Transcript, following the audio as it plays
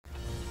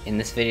In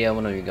this video,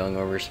 I'm going to be going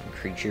over some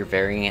creature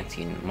variants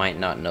you might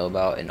not know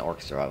about in Ark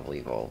Survival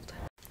Evolved.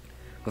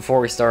 Before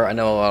we start, I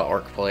know a lot of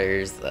Ark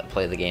players that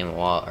play the game a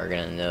lot are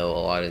going to know a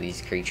lot of these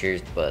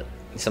creatures, but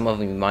some of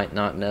them you might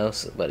not know,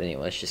 but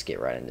anyway, let's just get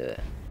right into it.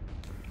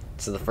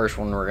 So the first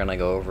one we're going to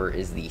go over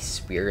is the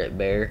Spirit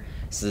Bear.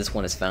 So this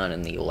one is found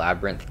in the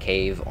Labyrinth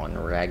Cave on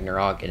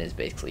Ragnarok and is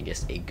basically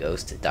just a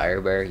ghost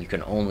dire bear. You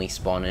can only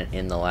spawn it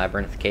in the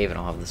Labyrinth Cave, and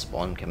I'll have the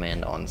spawn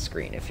command on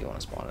screen if you want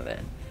to spawn it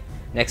in.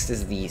 Next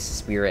is the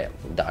Spirit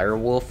Dire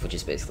Wolf, which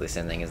is basically the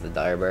same thing as the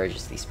Dire Bear,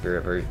 just the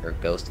spirit or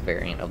ghost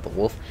variant of the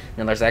wolf.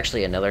 Now there's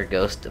actually another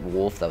ghost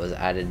wolf that was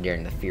added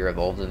during the Fear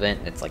Evolved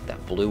event. It's like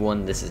that blue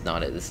one. This is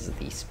not it. This is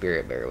the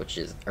Spirit Bear,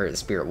 or the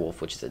Spirit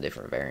Wolf, which is a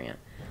different variant.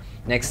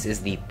 Next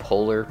is the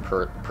Polar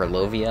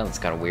Perlovia. It's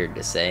kind of weird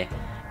to say,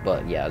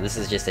 but yeah, this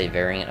is just a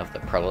variant of the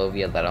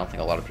Perlovia that I don't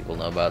think a lot of people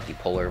know about, the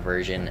polar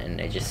version,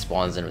 and it just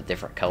spawns in with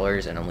different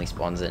colors and only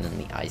spawns in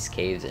the ice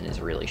caves and is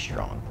really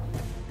strong.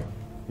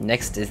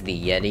 Next is the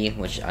Yeti,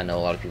 which I know a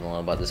lot of people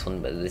know about this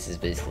one, but this is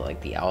basically like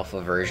the alpha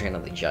version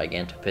of the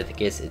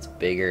Gigantopithecus. It's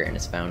bigger and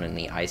it's found in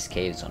the ice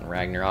caves on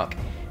Ragnarok,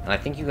 and I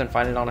think you can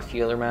find it on a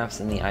few other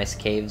maps in the ice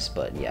caves,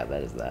 but yeah,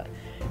 that is that.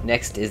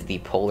 Next is the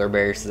polar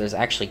bear. So there's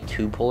actually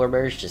two polar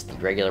bears, just the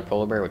regular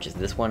polar bear, which is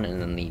this one,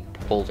 and then the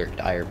polar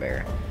dire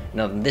bear.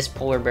 Now this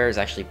polar bear is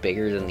actually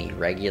bigger than the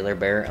regular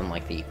bear,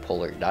 unlike the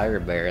polar dire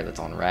bear that's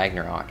on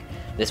Ragnarok.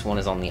 This one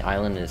is on the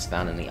island and is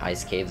found in the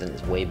ice caves and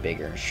is way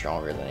bigger and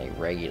stronger than a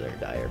regular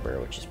dire bear,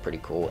 which is pretty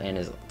cool and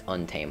is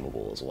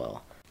untamable as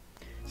well.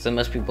 So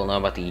most people know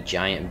about the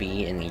giant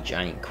bee and the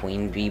giant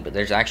queen bee, but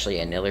there's actually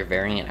another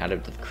variant out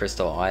of the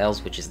Crystal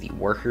Isles, which is the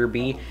worker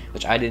bee,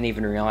 which I didn't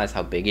even realize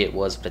how big it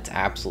was, but it's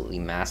absolutely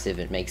massive.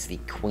 It makes the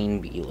queen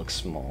bee look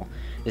small.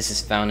 This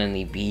is found in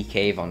the bee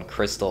cave on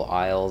Crystal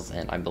Isles,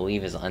 and I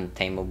believe is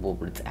untamable,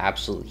 but it's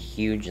absolutely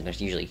huge, and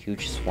there's usually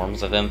huge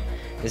swarms of him.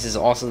 This is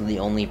also the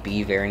only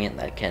bee variant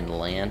that can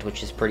land,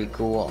 which is pretty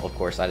cool. Of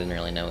course, I didn't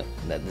really know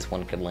that this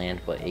one could land,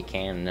 but it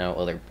can. No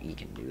other bee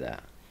can do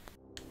that.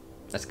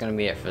 That's going to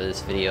be it for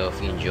this video. If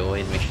you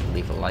enjoyed, make sure to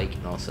leave a like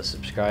and also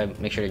subscribe.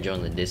 Make sure to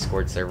join the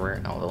Discord server.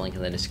 I'll have a link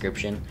in the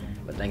description.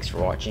 But thanks for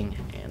watching,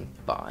 and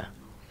bye.